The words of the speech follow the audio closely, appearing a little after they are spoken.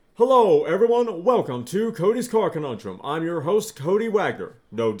Hello, everyone. Welcome to Cody's Car Conundrum. I'm your host, Cody Wagner.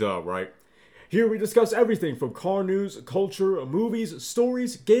 No duh, right? Here we discuss everything from car news, culture, movies,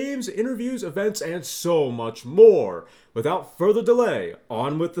 stories, games, interviews, events, and so much more. Without further delay,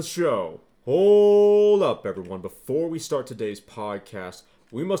 on with the show. Hold up, everyone. Before we start today's podcast,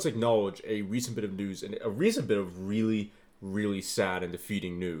 we must acknowledge a recent bit of news and a recent bit of really, really sad and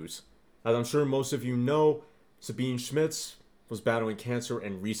defeating news. As I'm sure most of you know, Sabine Schmitz was battling cancer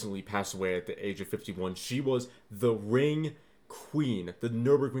and recently passed away at the age of 51. She was the ring queen, the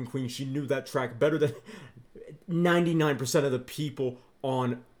Nürburgring queen. She knew that track better than 99% of the people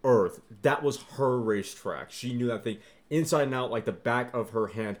on Earth. That was her racetrack. She knew that thing inside and out like the back of her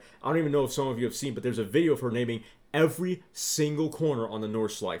hand. I don't even know if some of you have seen, but there's a video of her naming every single corner on the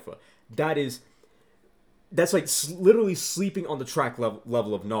Nordschleife. That's like literally sleeping on the track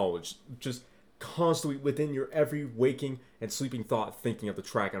level of knowledge. Just constantly within your every waking and sleeping thought thinking of the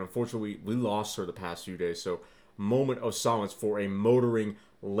track. And unfortunately, we lost her the past few days. So moment of silence for a motoring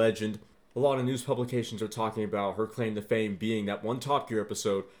legend. A lot of news publications are talking about her claim to fame being that one Top Gear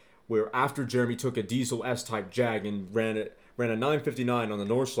episode where after Jeremy took a diesel S-type Jag and ran a 9:59 on the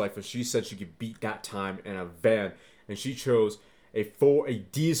Nordschleife, she said she could beat that time in a van. And she chose a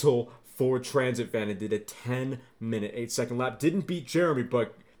diesel Ford Transit van and did a 10-minute, 8-second lap. Didn't beat Jeremy,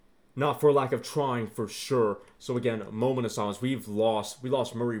 but not for lack of trying, for sure. So again, a moment of silence. We lost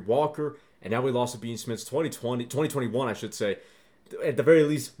Murray Walker, and now we lost Sabine Schmitz. 2021, I should say. At the very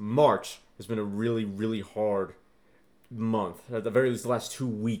least, March has been a really, really hard month. At the very least, the last 3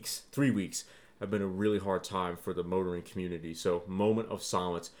 weeks, have been a really hard time for the motoring community. So, moment of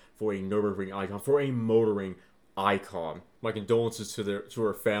silence for a Nürburgring icon, for a motoring icon. My condolences to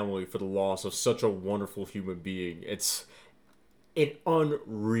her family for the loss of such a wonderful human being. It's an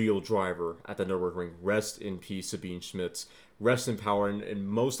unreal driver at the Nürburgring. Rest in peace, Sabine Schmitz. Rest in power, and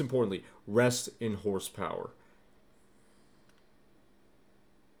most importantly, rest in horsepower.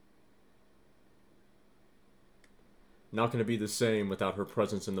 Not going to be the same without her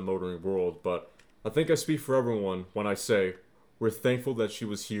presence in the motoring world, but I think I speak for everyone when I say we're thankful that she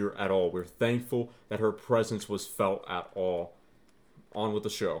was here at all. We're thankful that her presence was felt at all. On with the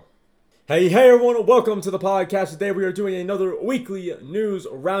show. Hey everyone, welcome to the podcast. Today we are doing another weekly news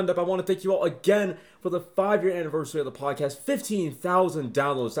roundup. I want to thank you all again for the 5-year anniversary of the podcast. 15,000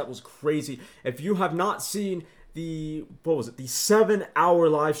 downloads. That was crazy. If you have not seen the 7-hour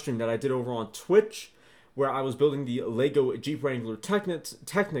live stream that I did over on Twitch, where I was building the Lego Jeep Wrangler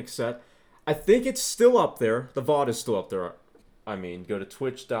Technic set, I think it's still up there. The VOD is still up there. I mean, go to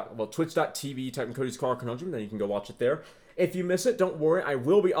twitch.tv, type in Cody's Car Conundrum, then you can go watch it there. If you miss it, don't worry. I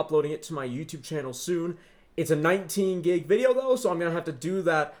will be uploading it to my YouTube channel soon. It's a 19 gig video though, so I'm going to have to do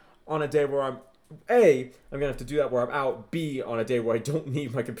that on a day where I'm going to have to do that where I'm out. B, on a day where I don't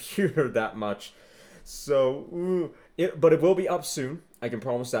need my computer that much. So, but it will be up soon. I can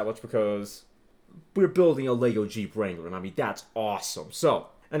promise that much because we're building a Lego Jeep Wrangler, and I mean, that's awesome. So,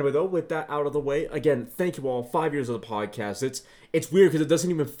 anyway though, with that out of the way, again, thank you all. 5 years of the podcast. It's weird because it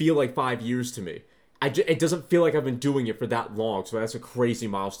doesn't even feel like 5 years to me. It doesn't feel like I've been doing it for that long, so that's a crazy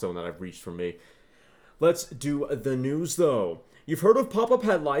milestone that I've reached for me. Let's do the news, though. You've heard of pop-up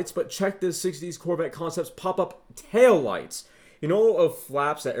headlights, but check this 60s Corvette Concepts pop-up tail lights. You know of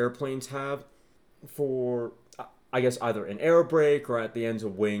flaps that airplanes have for, I guess, either an air brake or at the ends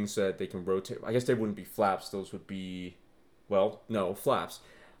of wings so that they can rotate. I guess they wouldn't be flaps. Those would be, flaps.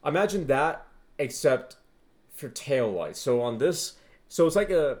 Imagine that, except for tail lights. So on this, it's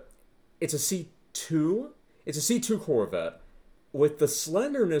a C2. It's a C2 Corvette with the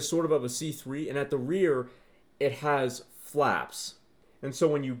slenderness sort of a C3, and at the rear, it has flaps. And so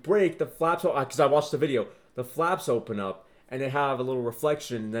when you brake, the flaps, because I watched the video, the flaps open up, and they have a little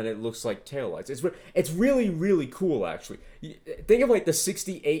reflection, and then it looks like taillights. It's really, really cool, actually. Think of like the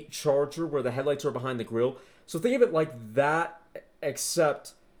 68 Charger, where the headlights are behind the grille. So think of it like that,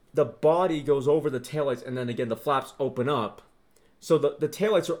 except the body goes over the taillights, and then again, the flaps open up. So the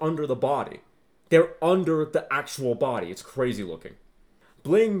taillights are under the body. They're under the actual body. It's crazy looking.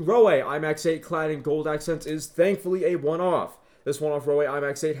 Bling Roe IMAX 8 clad in gold accents is thankfully a one-off. This one-off Roe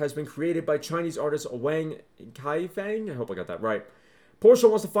IMAX 8 has been created by Chinese artist Wang Kaifeng. I hope I got that right. Porsche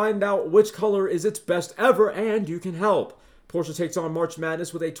wants to find out which color is its best ever, and you can help. Porsche takes on March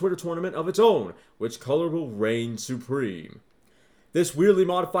Madness with a Twitter tournament of its own. Which color will reign supreme? This weirdly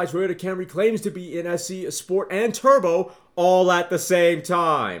modified Toyota Camry claims to be in SC Sport and Turbo all at the same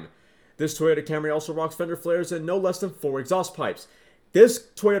time. This Toyota Camry also rocks fender flares and no less than 4 exhaust pipes. This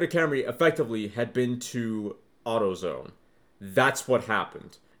Toyota Camry effectively had been to AutoZone. That's what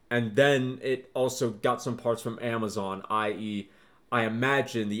happened. And then it also got some parts from Amazon, i.e., I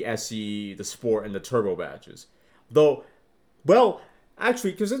imagine, the SE, the Sport, and the Turbo badges. Though, well,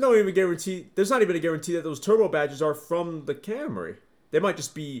 actually, because there's not even a guarantee that those Turbo badges are from the Camry. They might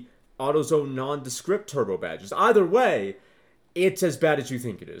just be AutoZone nondescript Turbo badges. Either way, it's as bad as you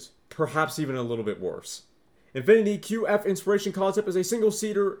think it is. Perhaps even a little bit worse. Infiniti QF Inspiration Concept is a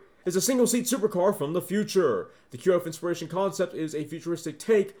single-seat supercar from the future. The QF Inspiration Concept is a futuristic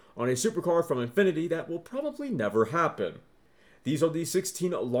take on a supercar from Infiniti that will probably never happen. These are the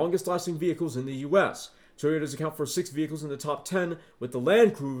 16 longest-lasting vehicles in the US. Toyotas account for 6 vehicles in the top 10, with the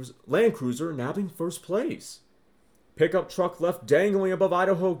Land Cruiser nabbing first place. Pickup truck left dangling above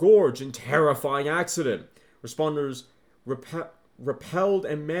Idaho Gorge in terrifying accident. Responders repelled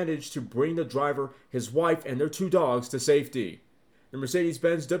and managed to bring the driver, his wife, and their 2 dogs to safety. The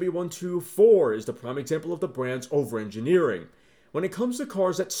Mercedes-Benz W124 is the prime example of the brand's over-engineering. When it comes to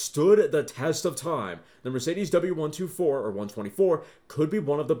cars that stood the test of time, the Mercedes W124 or 124 could be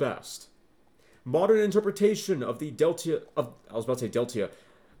one of the best. Modern interpretation of the Delta,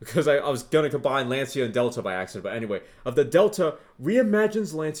 because I was going to combine Lancia and Delta by accident, but anyway, of the Delta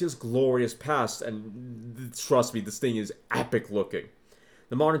reimagines Lancia's glorious past, and trust me, this thing is epic looking.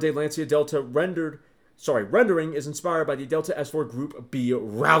 The modern-day Lancia Delta rendering is inspired by the Delta S4 Group B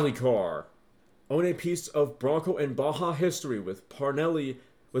rally car. Own a piece of Bronco and Baja history with Parnelli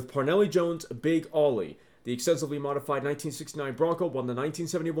Jones' Big Ollie. The extensively modified 1969 Bronco won the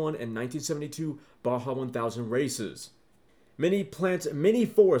 1971 and 1972 Baja 1000 races. Mini plants mini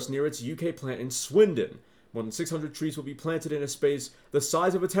forest near its UK plant in Swindon. More than 600 trees will be planted in a space the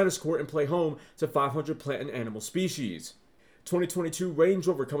size of a tennis court and play home to 500 plant and animal species. 2022 Range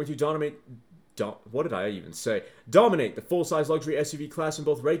Rover coming to dominate the full-size luxury SUV class in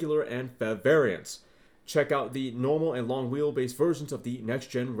both regular and PHEV variants. Check out the normal and long wheelbase versions of the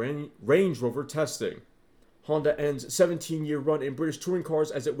next-gen Range Rover testing. Honda ends 17-year run in British touring cars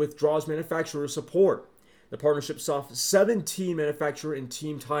as it withdraws manufacturer support. The partnership saw 17 manufacturer and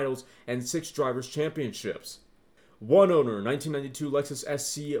team titles and 6 drivers' championships. One owner, 1992 Lexus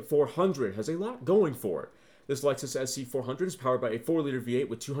SC400, has a lot going for it. This Lexus SC400 is powered by a 4-liter V8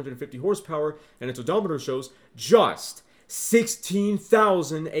 with 250 horsepower, and its odometer shows just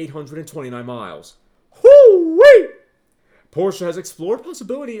 16,829 miles. Whoo-wee! Porsche has explored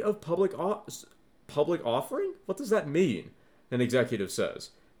possibility of public offering? What does that mean? An executive says.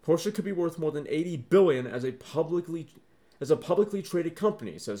 Porsche could be worth more than $80 billion as a publicly traded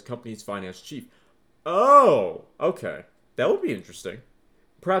company, says company's finance chief. Oh, okay. That would be interesting.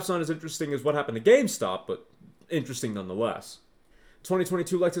 Perhaps not as interesting as what happened to GameStop, but interesting nonetheless.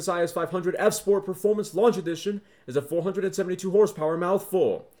 2022 Lexus IS 500 F Sport Performance Launch Edition is a 472 horsepower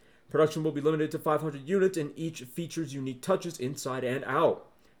mouthful. Production will be limited to 500 units, and each features unique touches inside and out.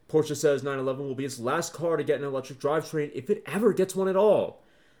 Porsche says 911 will be its last car to get an electric drivetrain if it ever gets one at all.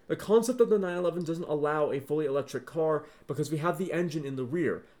 The concept of the 911 doesn't allow a fully electric car because we have the engine in the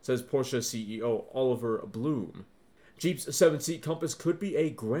rear, says Porsche CEO Oliver Bloom. Jeep's 7-seat Compass could be a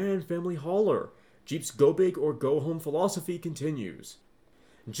grand family hauler. Jeep's go big or go home philosophy continues.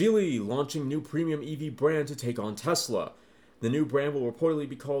 Geely launching new premium EV brand to take on Tesla. The new brand will reportedly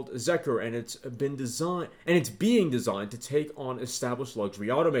be called Zeekr, and it's being designed to take on established luxury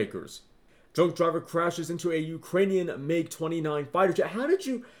automakers. Drunk driver crashes into a Ukrainian MiG-29 fighter jet.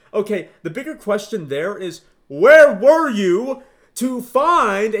 Okay, the bigger question there is, where were you to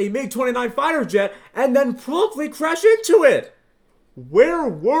find a MiG-29 fighter jet and then promptly crash into it? Where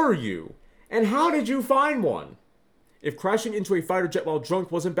were you? And how did you find one? If crashing into a fighter jet while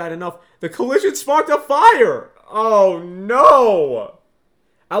drunk wasn't bad enough, the collision sparked a fire! Oh no!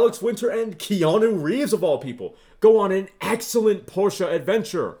 Alex Winter and Keanu Reeves, of all people, go on an excellent Porsche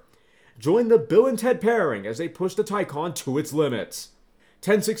adventure. Join the Bill and Ted pairing as they push the Taycan to its limits.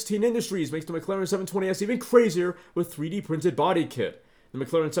 1016 Industries makes the McLaren 720S even crazier with 3D printed body kit. The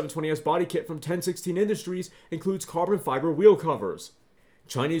McLaren 720S body kit from 1016 Industries includes carbon fiber wheel covers.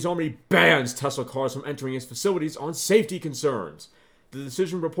 Chinese Army bans Tesla cars from entering its facilities on safety concerns. The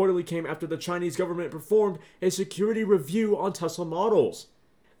decision reportedly came after the Chinese government performed a security review on Tesla models.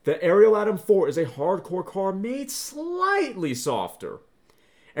 The Ariel Atom 4 is a hardcore car made slightly softer.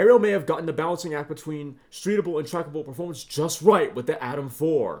 Ariel may have gotten the balancing act between streetable and trackable performance just right with the Atom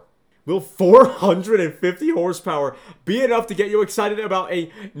 4. Will 450 horsepower be enough to get you excited about a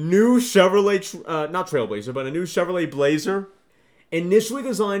new Chevrolet, not Trailblazer, but a new Chevrolet Blazer? Initially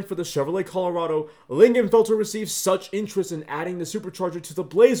designed for the Chevrolet Colorado, Lingenfelter received such interest in adding the supercharger to the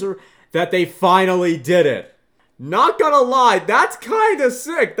Blazer that they finally did it. Not gonna lie, that's kinda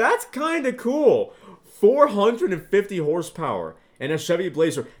sick. That's kinda cool. 450 horsepower in a Chevy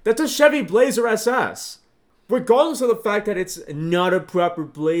Blazer. That's a Chevy Blazer SS. Regardless of the fact that it's not a proper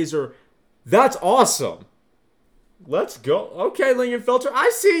blazer, that's awesome. Let's go. Okay, Lingenfelter,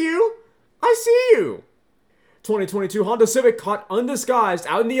 I see you. I see you. 2022 Honda Civic caught undisguised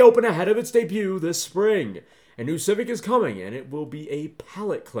out in the open ahead of its debut this spring. A new Civic is coming, and it will be a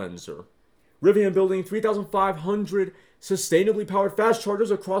palate cleanser. Rivian building 3,500 sustainably powered fast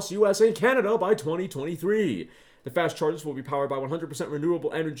chargers across US and Canada by 2023. The fast chargers will be powered by 100%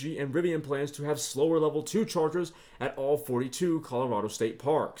 renewable energy, and Rivian plans to have slower level 2 chargers at all 42 Colorado state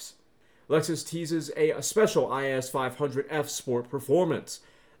parks. Lexus teases a special IS500F Sport performance.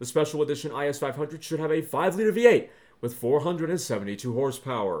 The special edition IS500 should have a 5-liter V8 with 472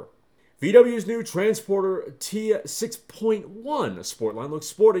 horsepower. VW's new Transporter T6.1 Sportline looks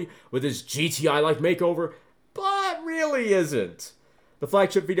sporty with its GTI-like makeover, but really isn't. The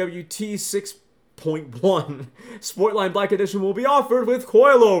flagship VW T6.1 Sportline Black Edition will be offered with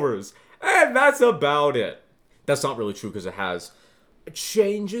coilovers, and that's about it. That's not really true because it has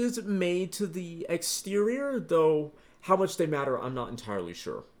changes made to the exterior, though how much they matter I'm not entirely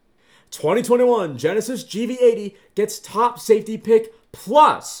sure. 2021 Genesis GV80 gets top safety pick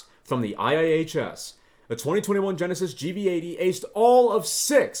plus from the IIHS. The 2021 Genesis GV80 aced all of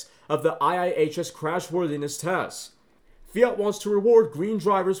 6 of the IIHS crashworthiness tests. Fiat wants to reward green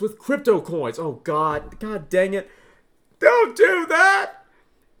drivers with crypto coins. Oh god dang it. Don't do that!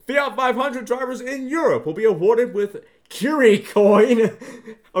 Fiat 500 drivers in Europe will be awarded with Kiri coin.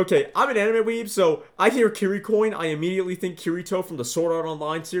 Okay, I'm an anime weeb, so I hear Kiri coin, I immediately think Kirito from the Sword Art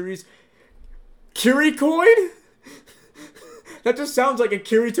Online series. Kiri coin? That just sounds like a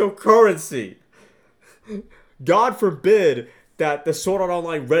Kirito currency. God forbid that the Sword Art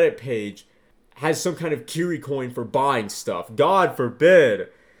Online Reddit page has some kind of Kiri coin for buying stuff. God forbid.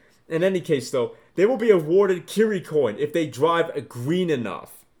 In any case, though, they will be awarded Kiri coin if they drive green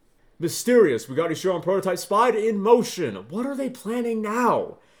enough. Mysterious Bugatti Chiron prototype spied in motion. What are they planning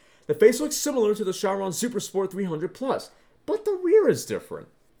now? The face looks similar to the Chiron Supersport 300 Plus, but the rear is different.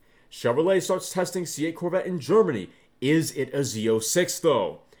 Chevrolet starts testing C8 Corvette in Germany. Is it a Z06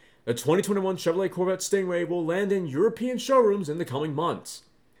 though? The 2021 Chevrolet Corvette Stingray will land in European showrooms in the coming months.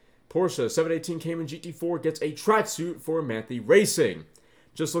 Porsche 718 Cayman GT4 gets a tracksuit for Manthey Racing.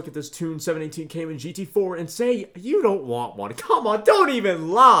 Just look at this tuned 718 Cayman GT4 and say you don't want one. Come on, don't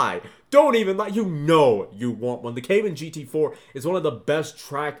even lie. Don't even lie. You know you want one. The Cayman GT4 is one of the best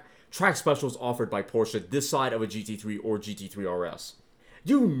track specials offered by Porsche this side of a GT3 or GT3 RS.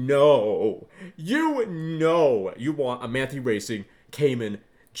 You know you want a Manthey Racing Cayman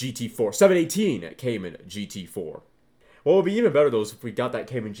GT4. 718 Cayman GT4. What would be even better though is if we got that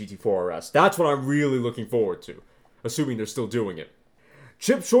Cayman GT4 RS. That's what I'm really looking forward to. Assuming they're still doing it.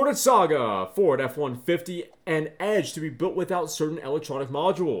 Chip shortage saga. Ford F-150 and Edge to be built without certain electronic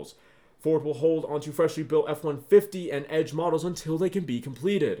modules. Ford will hold onto freshly built F-150 and Edge models until they can be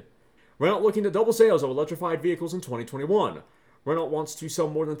completed. Renault looking to double sales of electrified vehicles in 2021. Renault wants to sell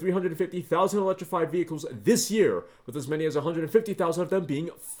more than 350,000 electrified vehicles this year, with as many as 150,000 of them being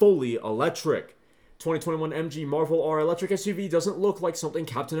fully electric. 2021 MG Marvel R electric SUV doesn't look like something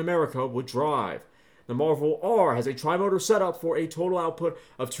Captain America would drive. The Marvel R has a tri-motor setup for a total output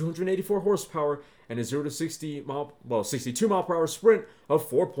of 284 horsepower and a 0 to 62 mile per hour sprint of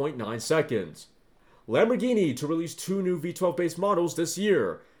 4.9 seconds. Lamborghini to release 2 new V12 based models this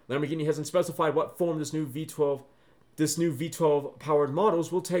year. Lamborghini hasn't specified what form this new V12 powered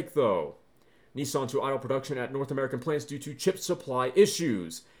models will take though. Nissan to idle production at North American plants due to chip supply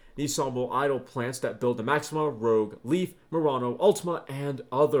issues. Nissan will idle plants that build the Maxima, Rogue, Leaf, Murano, Ultima, and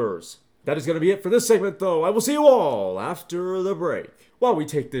others. That is going to be it for this segment though. I will see you all after the break. While we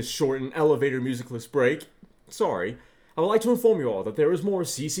take this short and elevator musicless break, I would like to inform you all that there is more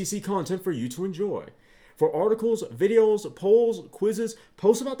CCC content for you to enjoy. For articles, videos, polls, quizzes,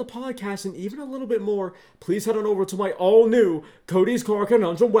 posts about the podcast, and even a little bit more, please head on over to my all-new Cody's Car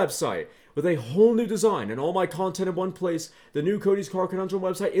Conundrum website. With a whole new design and all my content in one place, the new Cody's Car Conundrum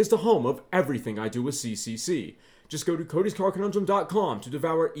website is the home of everything I do with CCC. Just go to codyscarconundrum.com to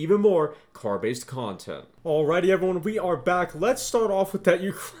devour even more car-based content. Alrighty everyone, we are back. Let's start off with that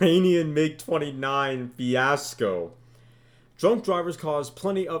Ukrainian MiG-29 fiasco. Drunk drivers cause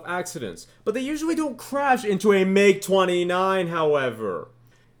plenty of accidents, but they usually don't crash into a MiG-29, however.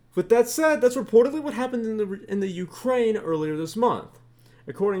 With that said, that's reportedly what happened in the Ukraine earlier this month.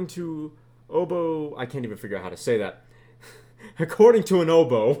 According to I can't even figure out how to say that. According to an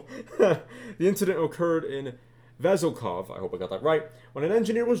oboe, the incident occurred in Vezilkov, I hope I got that right, when an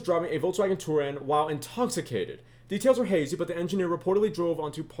engineer was driving a Volkswagen Touran while intoxicated. Details are hazy, but the engineer reportedly drove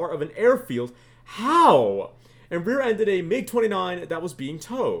onto part of an airfield. How? And rear-ended a MiG-29 that was being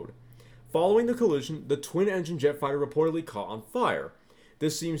towed. Following the collision, the twin-engine jet fighter reportedly caught on fire.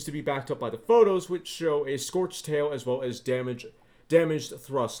 This seems to be backed up by the photos, which show a scorched tail as well as damaged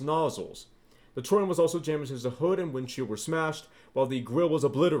thrust nozzles. The Triton was also damaged as the hood and windshield were smashed, while the grille was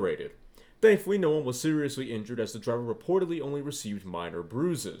obliterated. Thankfully, no one was seriously injured as the driver reportedly only received minor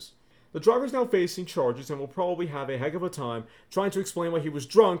bruises. The driver is now facing charges and will probably have a heck of a time trying to explain why he was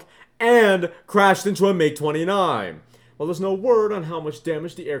drunk and crashed into a MiG-29. While there's no word on how much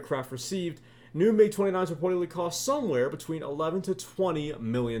damage the aircraft received, new MiG-29s reportedly cost somewhere between $11 to $20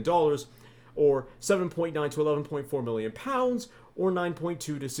 million, or 7.9 to 11.4 million pounds, or 9.2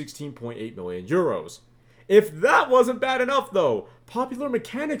 to 16.8 million euros. If that wasn't bad enough, though, Popular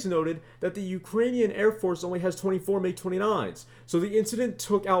Mechanics noted that the Ukrainian Air Force only has 24 MiG-29s, so the incident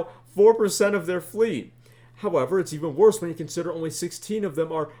took out 4% of their fleet. However, it's even worse when you consider only 16 of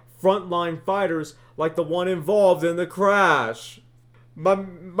them are frontline fighters like the one involved in the crash. My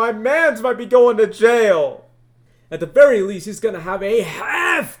mans might be going to jail. At the very least, he's going to have a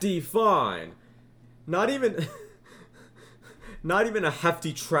hefty fine. Not even a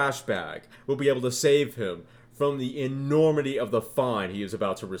hefty trash bag will be able to save him from the enormity of the fine he is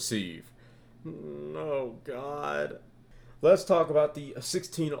about to receive. Oh, God. Let's talk about the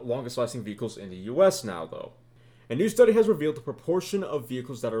 16 longest-lasting vehicles in the US now, though. A new study has revealed the proportion of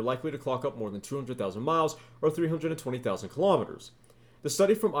vehicles that are likely to clock up more than 200,000 miles or 320,000 kilometers. The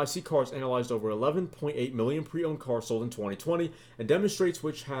study from iSeeCars analyzed over 11.8 million pre-owned cars sold in 2020 and demonstrates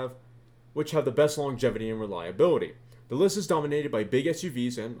which have the best longevity and reliability. The list is dominated by big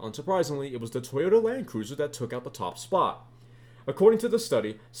SUVs, and unsurprisingly, it was the Toyota Land Cruiser that took out the top spot. According to the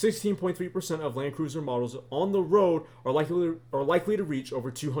study, 16.3% of Land Cruiser models on the road are likely to reach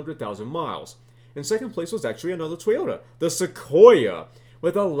over 200,000 miles. In second place was actually another Toyota, the Sequoia,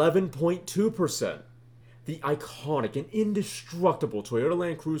 with 11.2%. The iconic and indestructible Toyota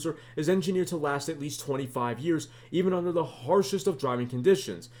Land Cruiser is engineered to last at least 25 years, even under the harshest of driving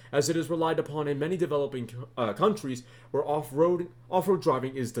conditions, as it is relied upon in many developing countries where off-road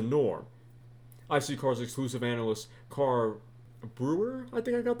driving is the norm. iSeeCars exclusive analyst Carl Brewer, I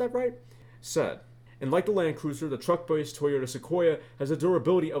think I got that right, said, and like the Land Cruiser, the truck-based Toyota Sequoia has the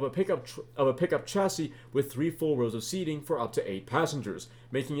durability of a pickup chassis with 3 full rows of seating for up to 8 passengers,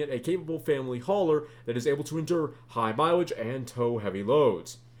 making it a capable family hauler that is able to endure high mileage and tow heavy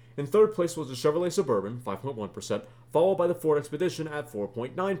loads. In third place was the Chevrolet Suburban, 5.1%, followed by the Ford Expedition at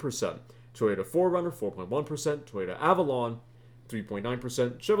 4.9%, Toyota 4Runner, 4.1%, Toyota Avalon,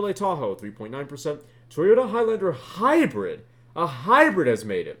 3.9%, Chevrolet Tahoe, 3.9%, Toyota Highlander Hybrid, a hybrid has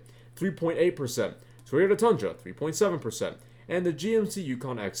made it, 3.8%, Toyota Tundra, 3.7%, and the GMC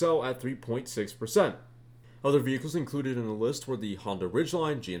Yukon XL at 3.6%. Other vehicles included in the list were the Honda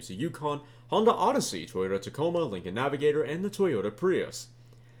Ridgeline, GMC Yukon, Honda Odyssey, Toyota Tacoma, Lincoln Navigator, and the Toyota Prius.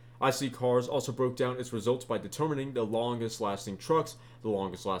 iSeeCars also broke down its results by determining the longest-lasting trucks, the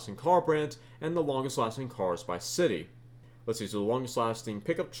longest-lasting car brands, and the longest-lasting cars by city. Let's see, so the longest-lasting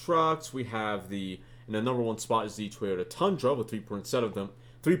pickup trucks, we have in the number one spot is the Toyota Tundra, with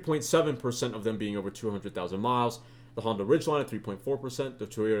 3.7% of them being over 200,000 miles. The Honda Ridgeline at 3.4%, the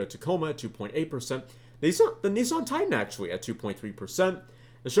Toyota Tacoma at 2.8%, the Nissan Titan actually at 2.3%,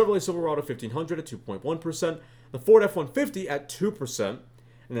 the Chevrolet Silverado 1500 at 2.1%, the Ford F-150 at 2%, and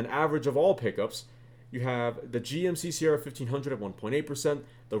then average of all pickups, you have the GMC Sierra 1500 at 1.8%,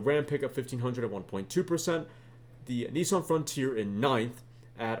 the Ram Pickup 1500 at 1.2%, the Nissan Frontier in 9th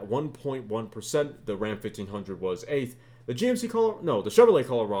at 1.1%, the Ram 1500 was 8th, the Chevrolet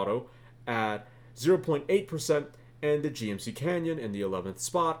Colorado at 0.8%, and the GMC Canyon in the 11th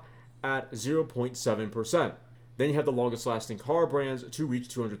spot at 0.7%. Then you have the longest lasting car brands to reach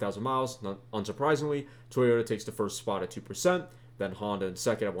 200,000 miles. Not unsurprisingly, Toyota takes the first spot at 2%, then Honda in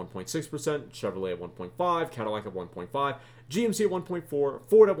second at 1.6%, Chevrolet at 1.5%, Cadillac at 1.5%, GMC at 1.4%,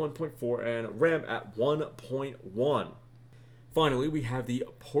 Ford at 1.4%, and Ram at 1.1%. Finally, we have the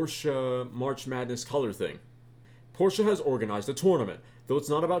Porsche March Madness color thing. Porsche has organized a tournament, though it's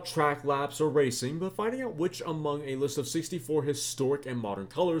not about track laps or racing, but finding out which among a list of 64 historic and modern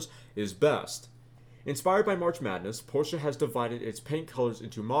colors is best. Inspired by March Madness, Porsche has divided its paint colors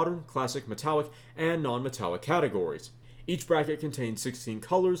into modern, classic, metallic, and non-metallic categories. Each bracket contains 16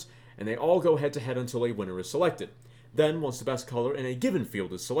 colors, and they all go head-to-head until a winner is selected. Then, once the best color in a given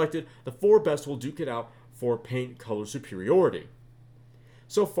field is selected, the 4 best will duke it out for paint color superiority.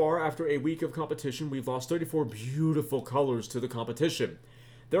 So far, after a week of competition, we've lost 34 beautiful colors to the competition.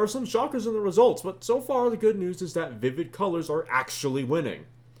 There are some shockers in the results, but so far the good news is that vivid colors are actually winning.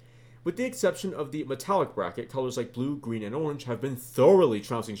 With the exception of the metallic bracket, colors like blue, green, and orange have been thoroughly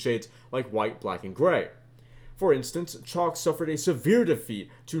trouncing shades like white, black, and gray. For instance, Chalk suffered a severe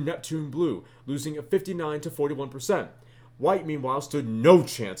defeat to Neptune Blue, losing 59 to 41%. White, meanwhile, stood no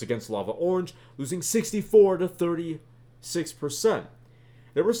chance against Lava Orange, losing 64 to 36%.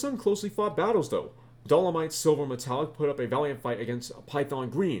 There were some closely fought battles, though. Dolomite Silver Metallic put up a valiant fight against Python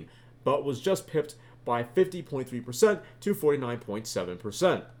Green, but was just pipped by 50.3% to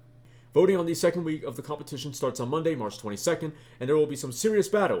 49.7%. Voting on the second week of the competition starts on Monday, March 22nd, and there will be some serious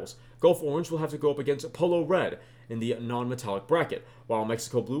battles. Gulf Orange will have to go up against Polo Red in the non-metallic bracket, while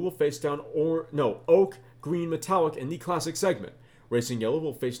Mexico Blue will face down Oak Green Metallic in the classic segment. Racing Yellow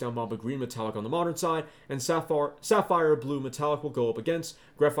will face down Mamba Green Metallic on the modern side, and Sapphire Blue Metallic will go up against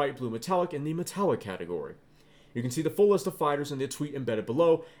Graphite Blue Metallic in the metallic category. You can see the full list of fighters in the tweet embedded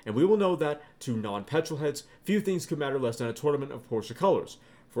below, and we will know that, to non-petrol heads, few things could matter less than a tournament of Porsche colors.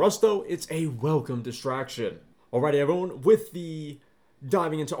 For us, though, it's a welcome distraction. Alrighty, everyone, with the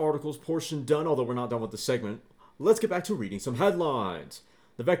diving into articles portion done, although we're not done with the segment, let's get back to reading some headlines.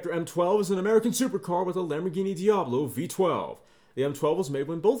 The Vector M12 is an American supercar with a Lamborghini Diablo V12. The M12 was made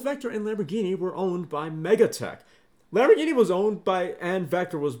when both Vector and Lamborghini were owned by Megatech. Lamborghini was owned by, and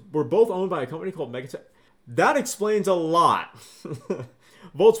Vector were both owned by a company called Megatech. That explains a lot.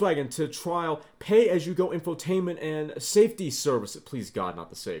 Volkswagen to trial pay-as-you-go infotainment and safety services. Please God, not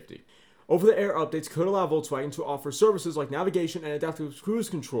the safety. Over-the-air updates could allow Volkswagen to offer services like navigation and adaptive cruise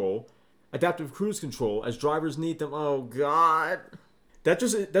control as drivers need them. Oh God. That's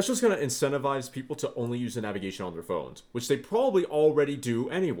just going to incentivize people to only use the navigation on their phones, which they probably already do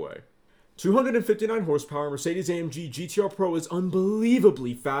anyway. 259 horsepower Mercedes-AMG GTR Pro is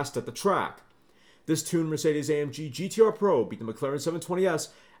unbelievably fast at the track. This tuned Mercedes-AMG GTR Pro beat the McLaren 720S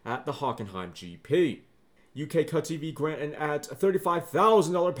at the Hockenheim GP. UK Cut TV grant and adds a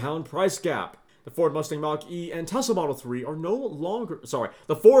 $35,000 pound price gap. The Ford Mustang Mach-E and Tesla Model 3 are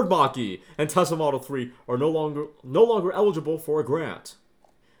the Ford Mach-E and Tesla Model 3 are no longer eligible for a grant.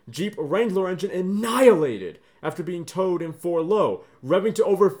 Jeep Wrangler engine annihilated after being towed in 4 low, revving to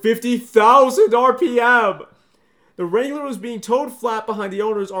over 50,000 RPM. The Wrangler was being towed flat behind the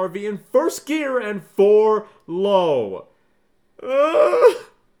owner's RV in first gear and 4 low.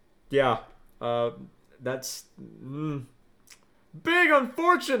 That's big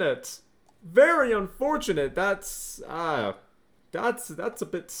unfortunate. Very unfortunate. That's a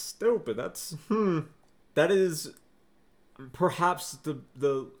bit stupid. That is perhaps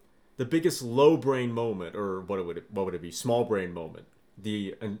the biggest low brain moment, or what would it be? Small brain moment.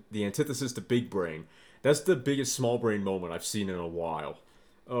 The antithesis to big brain. That's the biggest small brain moment I've seen in a while.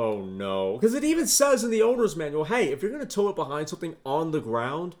 Oh no. Because it even says in the owner's manual, hey, if you're going to tow it behind something on the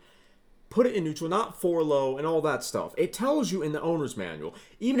ground, put it in neutral, not 4 low and all that stuff. It tells you in the owner's manual.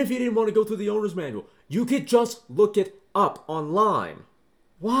 Even if you didn't want to go through the owner's manual, you could just look it up online.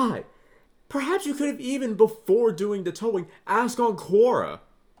 Why? Perhaps you could have even, before doing the towing, asked on Quora.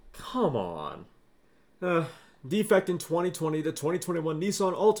 Come on. Defect in 2020 to 2021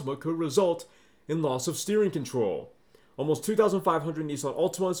 Nissan Altima could result in loss of steering control. Almost 2,500 Nissan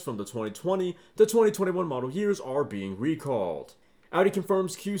Altimas from the 2020 to 2021 model years are being recalled. Audi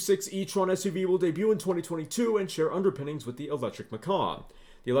confirms Q6 e-tron SUV will debut in 2022 and share underpinnings with the electric Macan.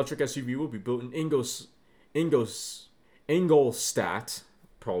 The electric SUV will be built in Ingolstadt,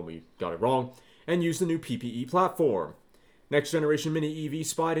 probably got it wrong, and use the new PPE platform. Next generation Mini EV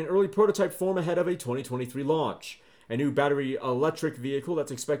spied in early prototype form ahead of a 2023 launch. A new battery electric vehicle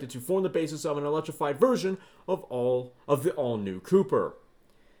that's expected to form the basis of an electrified version of the all-new Cooper.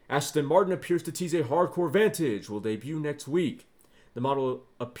 Aston Martin appears to tease a hardcore Vantage will debut next week. The model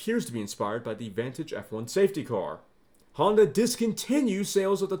appears to be inspired by the Vantage F1 safety car. Honda discontinues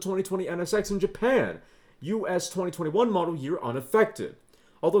sales of the 2020 NSX in Japan. US 2021 model year unaffected.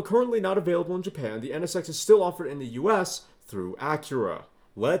 Although currently not available in Japan, the NSX is still offered in the US through Acura.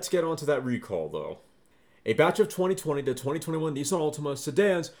 Let's get onto that recall though. A batch of 2020 to 2021 Nissan Altima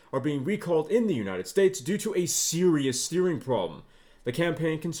sedans are being recalled in the United States due to a serious steering problem. The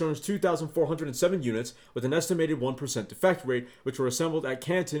campaign concerns 2,407 units with an estimated 1% defect rate, which were assembled at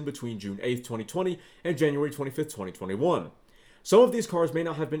Canton between June 8, 2020 and January 25, 2021. Some of these cars may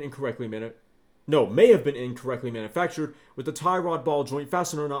have been incorrectly manufactured with the tie rod ball joint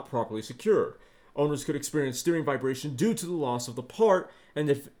fastener not properly secured. Owners could experience steering vibration due to the loss of the part,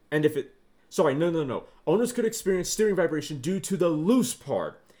 Owners could experience steering vibration due to the loose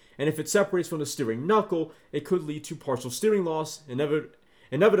part. And if it separates from the steering knuckle, it could lead to partial steering loss.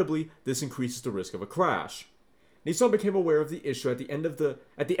 Inevitably, this increases the risk of a crash. Nissan became aware of the issue at the end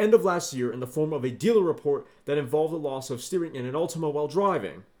of last year in the form of a dealer report that involved the loss of steering in an Altima while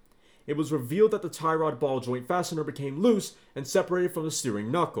driving. It was revealed that the tie rod ball joint fastener became loose and separated from the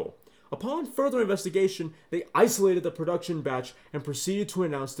steering knuckle. Upon further investigation, they isolated the production batch and proceeded to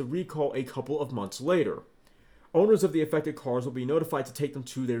announce the recall a couple of months later. Owners of the affected cars will be notified to take them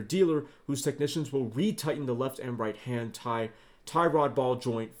to their dealer, whose technicians will retighten the left and right hand tie rod ball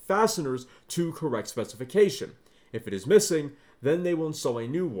joint fasteners to correct specification. If it is missing, then they will install a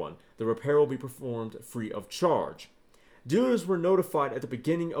new one. The repair will be performed free of charge. Dealers were notified at the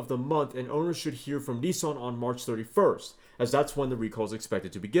beginning of the month, and owners should hear from Nissan on March 31st, as that's when the recall is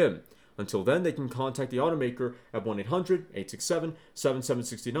expected to begin. Until then, they can contact the automaker at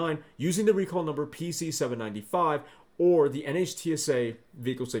 1-800-867-7769 using the recall number PC795 or the NHTSA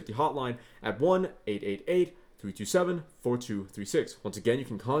Vehicle Safety Hotline at 1-888-327-4236. Once again, you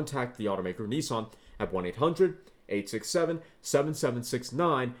can contact the automaker Nissan at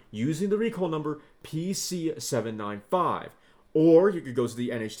 1-800-867-7769 using the recall number PC795. Or you could go to the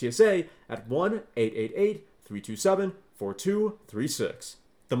NHTSA at 1-888-327-4236.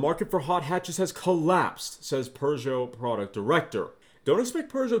 The market for hot hatches has collapsed, says Peugeot product director. Don't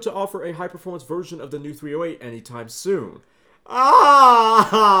expect Peugeot to offer a high-performance version of the new 308 anytime soon. Come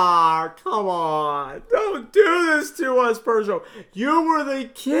on. Don't do this to us, Peugeot. You were the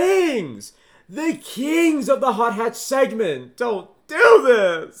kings of the hot hatch segment. Don't do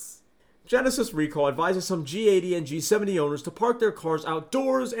this. Genesis Recall advises some G80 and G70 owners to park their cars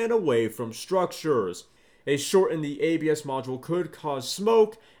outdoors and away from structures. A short in the ABS module could cause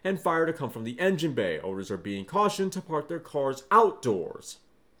smoke and fire to come from the engine bay. Owners are being cautioned to park their cars outdoors.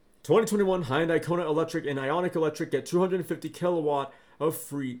 2021 Hyundai Kona Electric and Ioniq Electric get 250 kilowatt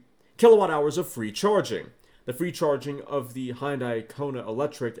hours of free charging. The free charging of the Hyundai Kona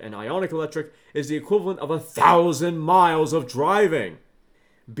Electric and Ioniq Electric is the equivalent of 1,000 miles of driving.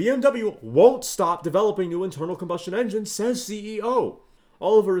 BMW won't stop developing new internal combustion engines, says CEO.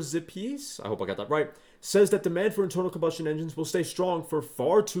 Oliver Zippies, I hope I got that right, says that demand for internal combustion engines will stay strong for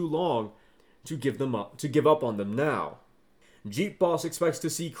far too long to give up on them now. Jeep Boss expects to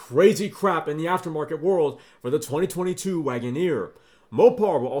see crazy crap in the aftermarket world for the 2022 Wagoneer.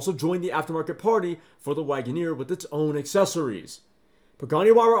 Mopar will also join the aftermarket party for the Wagoneer with its own accessories.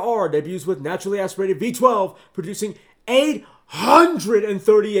 Pagani Huayra R debuts with naturally aspirated V12, producing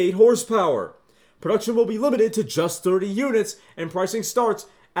 838 horsepower. Production will be limited to just 30 units, and pricing starts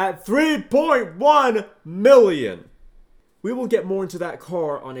at $3.1 million. We will get more into that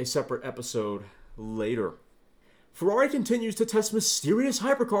car on a separate episode later. Ferrari continues to test mysterious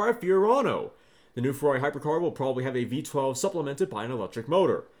hypercar at Fiorano. The new Ferrari hypercar will probably have a V12 supplemented by an electric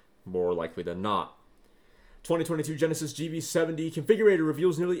motor, more likely than not. 2022 Genesis GV70 configurator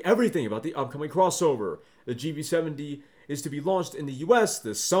reveals nearly everything about the upcoming crossover. The GV70 is to be launched in the US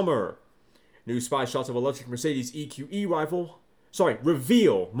this summer. New spy shots of electric Mercedes EQE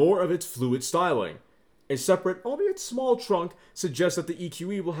reveal more of its fluid styling. A separate, albeit small trunk suggests that the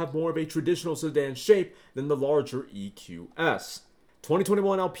EQE will have more of a traditional sedan shape than the larger EQS.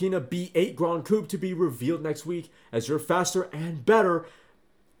 2021 Alpina B8 Grand Coupe to be revealed next week as your faster and better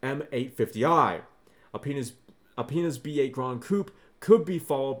M850i. Alpina's B8 Grand Coupe could be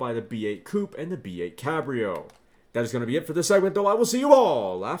followed by the B8 Coupe and the B8 Cabrio. That is going to be it for this segment, though. I will see you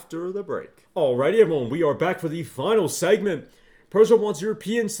all after the break. Alrighty, everyone, we are back for the final segment. Peugeot wants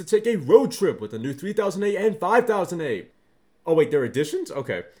Europeans to take a road trip with the new 3008 and 5008. Oh wait, they're editions?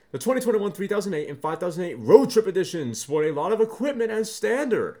 Okay. The 2021 3008 and 5008 road trip editions sport a lot of equipment as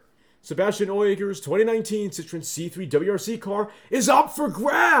standard. Sebastian Oeger's 2019 Citroen C3 WRC car is up for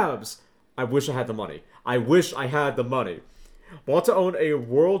grabs! I wish I had the money. Want to own a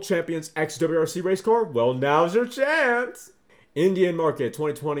World Champions X WRC race car? Well, now's your chance! Indian market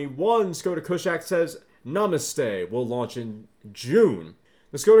 2021 Skoda Kushaq says Namaste will launch in June.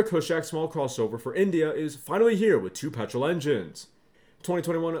 The Skoda Kushaq small crossover for India is finally here with 2 petrol engines.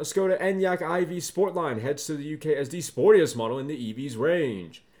 2021 Skoda Enyaq iV Sportline heads to the UK as the sportiest model in the EV's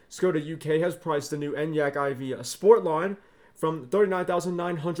range. Skoda UK has priced the new Enyaq iV Sportline from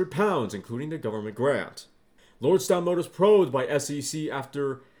 £39,900, including the government grant. Lordstown Motors probed by SEC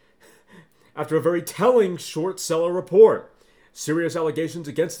after a very telling short seller report. Serious allegations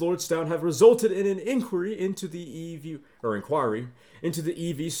against Lordstown have resulted in an inquiry into the EV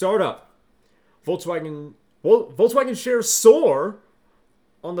startup. Volkswagen shares soar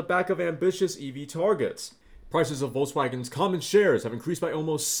on the back of ambitious EV targets. Prices of Volkswagen's common shares have increased by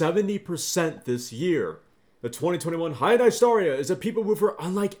almost 70% this year. The 2021 Hyundai Staria is a people mover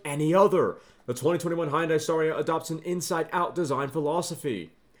unlike any other. The 2021 Hyundai Staria adopts an inside-out design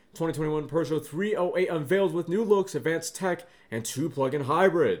philosophy. 2021 Peugeot 308 unveiled with new looks, advanced tech, and 2 plug-in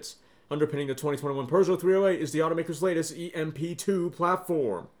hybrids. Underpinning the 2021 Peugeot 308 is the automaker's latest EMP2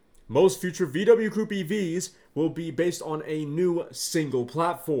 platform. Most future VW Group EVs will be based on a new single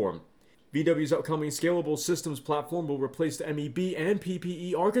platform. VW's upcoming scalable systems platform will replace the MEB and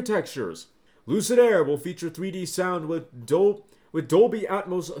PPE architectures. Lucid Air will feature 3D sound with Dolby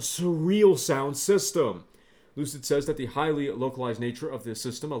Atmos surreal sound system. Lucid says that the highly localized nature of this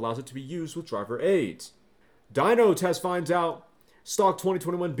system allows it to be used with driver aids. Dyno Test finds out stock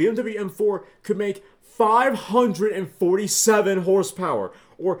 2021 BMW M4 could make 547 horsepower,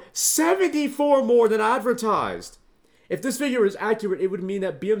 or 74 more than advertised. If this figure is accurate, it would mean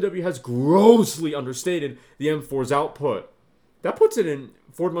that BMW has grossly understated the M4's output. That puts it in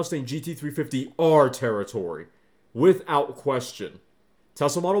Ford Mustang GT350R territory, without question.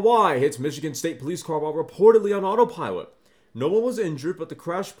 Tesla Model Y hits Michigan State Police car while reportedly on autopilot. No one was injured, but the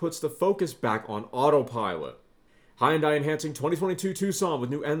crash puts the focus back on autopilot. Hyundai enhancing 2022 Tucson with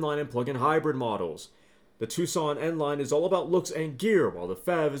new N-Line and plug-in hybrid models. The Tucson N-Line is all about looks and gear, while the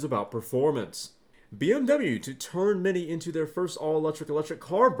PHEV is about performance. BMW to turn Mini into their first all-electric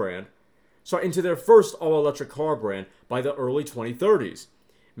car brand by the early 2030s.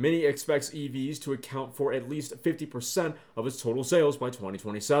 Mini expects EVs to account for at least 50% of its total sales by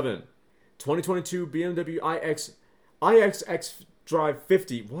 2027. 2022 BMW iX Drive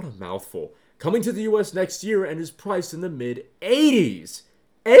 50, what a mouthful, coming to the US next year and is priced in the mid-80s.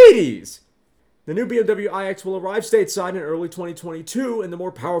 80s! The new BMW iX will arrive stateside in early 2022 in the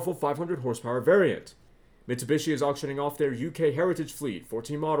more powerful 500 horsepower variant. Mitsubishi is auctioning off their UK heritage fleet,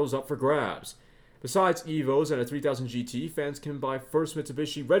 14 models up for grabs. Besides Evos and a 3000 GT, fans can buy first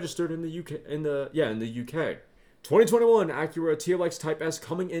Mitsubishi registered in the UK. 2021 Acura TLX Type S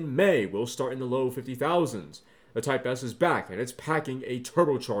coming in May will start in the low 50,000s. The Type S is back and it's packing a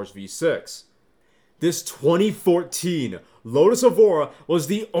turbocharged V6. This 2014 Lotus Evora was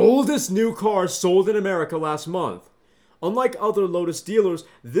the oldest new car sold in America last month. Unlike other Lotus dealers,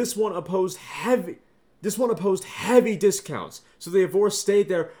 this one opposed heavy discounts, so the Evora stayed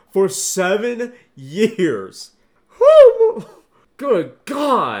there for 7 years. Whew! Good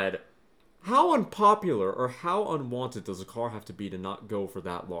God! How unpopular or how unwanted does a car have to be to not go for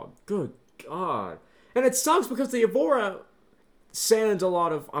that long? Good God. And it sucks because the Evora sans a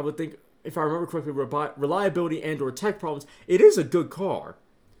lot of, I would think, if I remember correctly, reliability and or tech problems. It is a good car.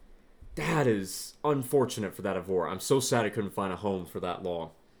 That is unfortunate for that Evora. I'm so sad I couldn't find a home for that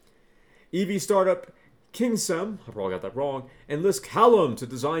long. EV startup Kingsem, I probably got that wrong, enlists Callum to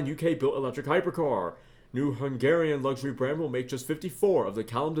design UK-built electric hypercar. New Hungarian luxury brand will make just 54 of the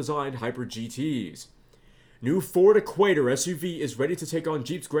Callum-designed Hyper GTs. New Ford Equator SUV is ready to take on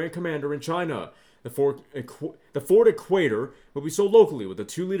Jeep's Grand Commander in China. The Ford Equator will be sold locally with a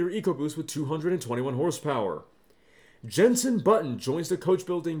 2-liter EcoBoost with 221 horsepower. Jensen Button joins the coach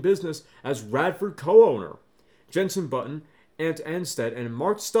building business as Radford co-owner. Jensen Button, Ant Anstead, and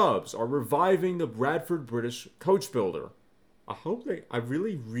Mark Stubbs are reviving the Bradford British coach builder. I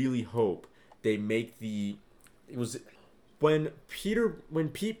really, really hope they make when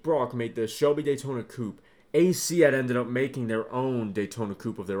Pete Brock made the Shelby Daytona Coupe, AC had ended up making their own Daytona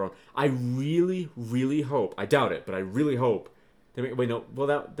Coupe of their own. I really, really hope, I doubt it, but I really hope they make,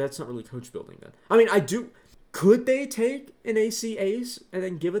 that's not really coach building then. I mean, could they take an AC Ace and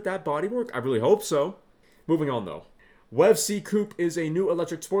then give it that bodywork? I really hope so. Moving on though. Wev C Coupe is a new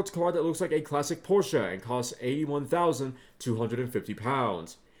electric sports car that looks like a classic Porsche and costs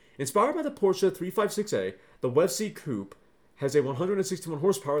 £81,250. Inspired by the Porsche 356A, the Wev C Coupe has a 161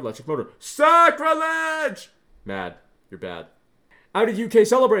 horsepower electric motor. Sacrilege! Mad. You're bad. Audi UK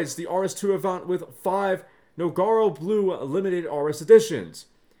celebrates the RS2 Avant with 5 Nogaro Blue limited RS editions.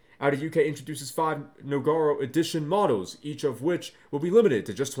 Audi UK introduces 5 Nogaro edition models, each of which will be limited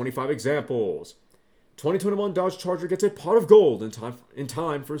to just 25 examples. 2021 Dodge Charger gets a pot of gold in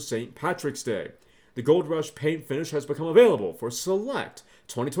time for St. Patrick's Day. The Gold Rush paint finish has become available for select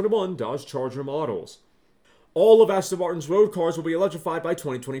 2021 Dodge Charger models. All of Aston Martin's road cars will be electrified by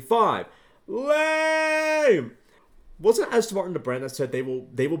 2025. Lame! Wasn't Aston Martin the brand that said they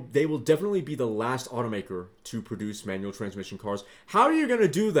will definitely be the last automaker to produce manual transmission cars? How are you going to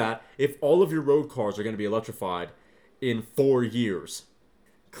do that if all of your road cars are going to be electrified in 4 years?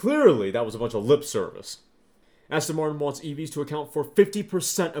 Clearly, that was a bunch of lip service. Aston Martin wants EVs to account for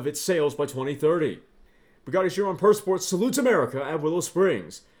 50% of its sales by 2030. Bugatti Chiron Persport salutes America at Willow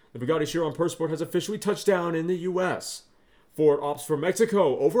Springs. The Bugatti Chiron Persport has officially touched down in the U.S. Ford opts for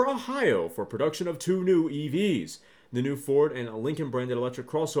Mexico over Ohio for production of 2 new EVs. The new Ford and Lincoln branded electric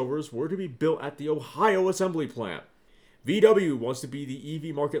crossovers were to be built at the Ohio assembly plant. VW wants to be the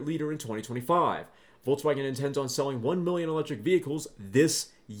EV market leader in 2025. Volkswagen intends on selling 1 million electric vehicles this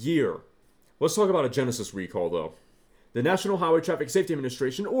year. Let's talk about a Genesis recall though. The National Highway Traffic Safety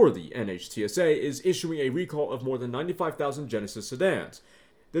Administration, or the NHTSA, is issuing a recall of more than 95,000 Genesis sedans.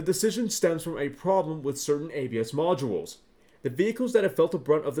 The decision stems from a problem with certain ABS modules. The vehicles that have felt the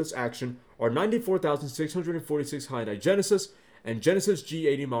brunt of this action are 94,646 Hyundai Genesis and Genesis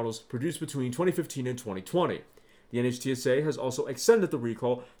G80 models produced between 2015 and 2020. The NHTSA has also extended the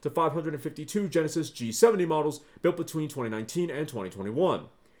recall to 552 Genesis G70 models built between 2019 and 2021.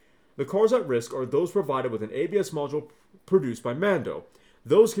 The cars at risk are those provided with an ABS module produced by Mando.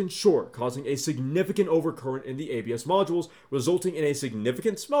 Those can short, causing a significant overcurrent in the ABS modules, resulting in a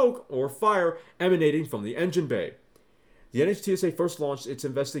significant smoke or fire emanating from the engine bay. The NHTSA first launched its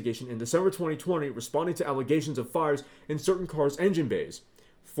investigation in December 2020, responding to allegations of fires in certain cars' engine bays.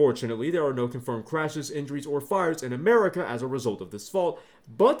 Fortunately, there are no confirmed crashes, injuries, or fires in America as a result of this fault,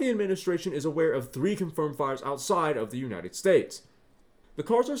 but the administration is aware of 3 confirmed fires outside of the United States. The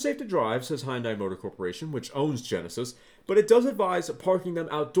cars are safe to drive, says Hyundai Motor Corporation, which owns Genesis, but it does advise parking them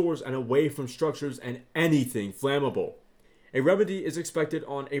outdoors and away from structures and anything flammable. A remedy is expected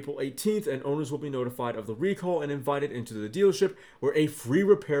on April 18th, and owners will be notified of the recall and invited into the dealership where a free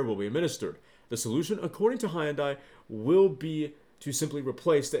repair will be administered. The solution, according to Hyundai, will be to simply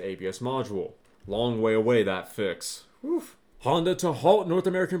replace the ABS module. Long way away, that fix. Oof. Honda to halt North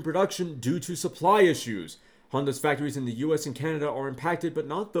American production due to supply issues. Honda's factories in the US and Canada are impacted, but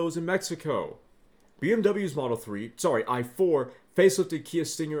not those in Mexico. BMW's i4, facelifted Kia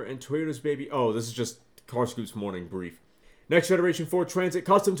Stinger, and Toyota's Baby... Oh, this is just CarScoop's morning brief. Next generation Ford Transit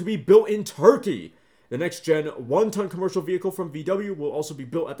custom to be built in Turkey. The next gen 1-ton commercial vehicle from VW will also be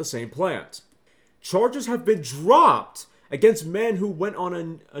built at the same plant. Charges have been dropped against men who went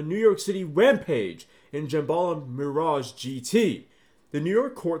on a New York City rampage in Jambala Mirage GT. The New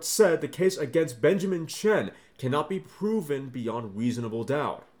York court said the case against Benjamin Chen cannot be proven beyond reasonable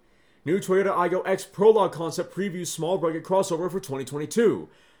doubt. New Toyota Aygo X Prologue concept previews small rugged crossover for 2022.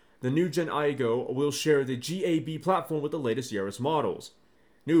 The new Gen Aygo will share the GAB platform with the latest Yaris models.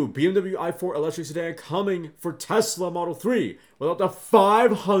 New BMW i4 electric sedan coming for Tesla Model 3 with up to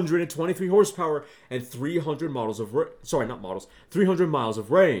 523 horsepower and 300 miles of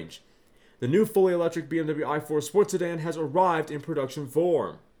range. The new fully electric BMW i4 sports sedan has arrived in production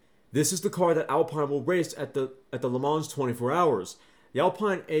form. This is the car that Alpine will race at the Le Mans 24 Hours. The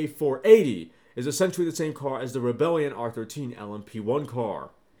Alpine A480 is essentially the same car as the Rebellion R13 LMP1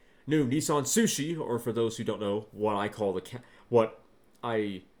 car. New Nissan Sushi, or for those who don't know, what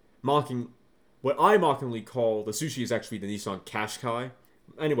I mockingly call the Sushi is actually the Nissan Qashqai.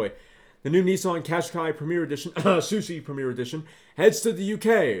 Anyway, the new Nissan Qashqai Premier Edition, Sushi Premier Edition, heads to the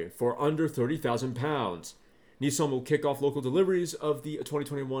UK for under £30,000. Nissan will kick off local deliveries of the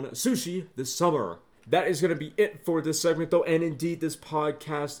 2021 Sushi this summer. That is going to be it for this segment, though, and indeed this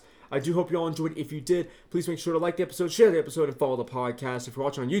podcast. I do hope you all enjoyed it. If you did, please make sure to like the episode, share the episode, and follow the podcast. If you're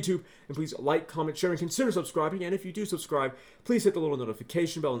watching on YouTube, and please like, comment, share, and consider subscribing. And if you do subscribe, please hit the little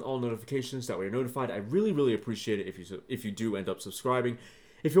notification bell and all notifications. That way you're notified. I really, really appreciate it if you do end up subscribing.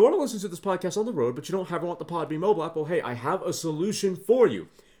 If you want to listen to this podcast on the road, but you don't want the Podbean mobile app, well, hey, I have a solution for you.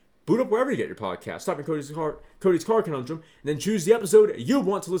 Boot up wherever you get your podcast. Type in Cody's Car Conundrum, and then choose the episode you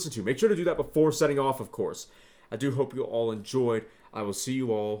want to listen to. Make sure to do that before setting off, of course. I do hope you all enjoyed. I will see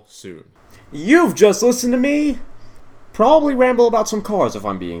you all soon. You've just listened to me probably ramble about some cars, if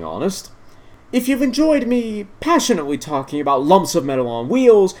I'm being honest. If you've enjoyed me passionately talking about lumps of metal on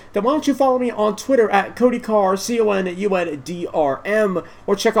wheels, then why don't you follow me on Twitter at CodyCar, CONUNDRM,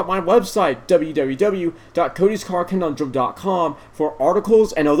 or check out my website, www.codyscarconundrum.com, for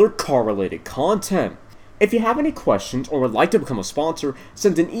articles and other car-related content. If you have any questions or would like to become a sponsor,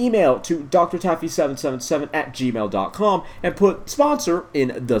 send an email to drtaffy777@gmail.com and put sponsor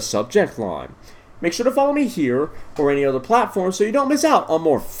in the subject line. Make sure to follow me here or any other platform so you don't miss out on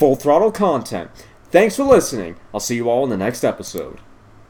more full throttle content. Thanks for listening. I'll see you all in the next episode.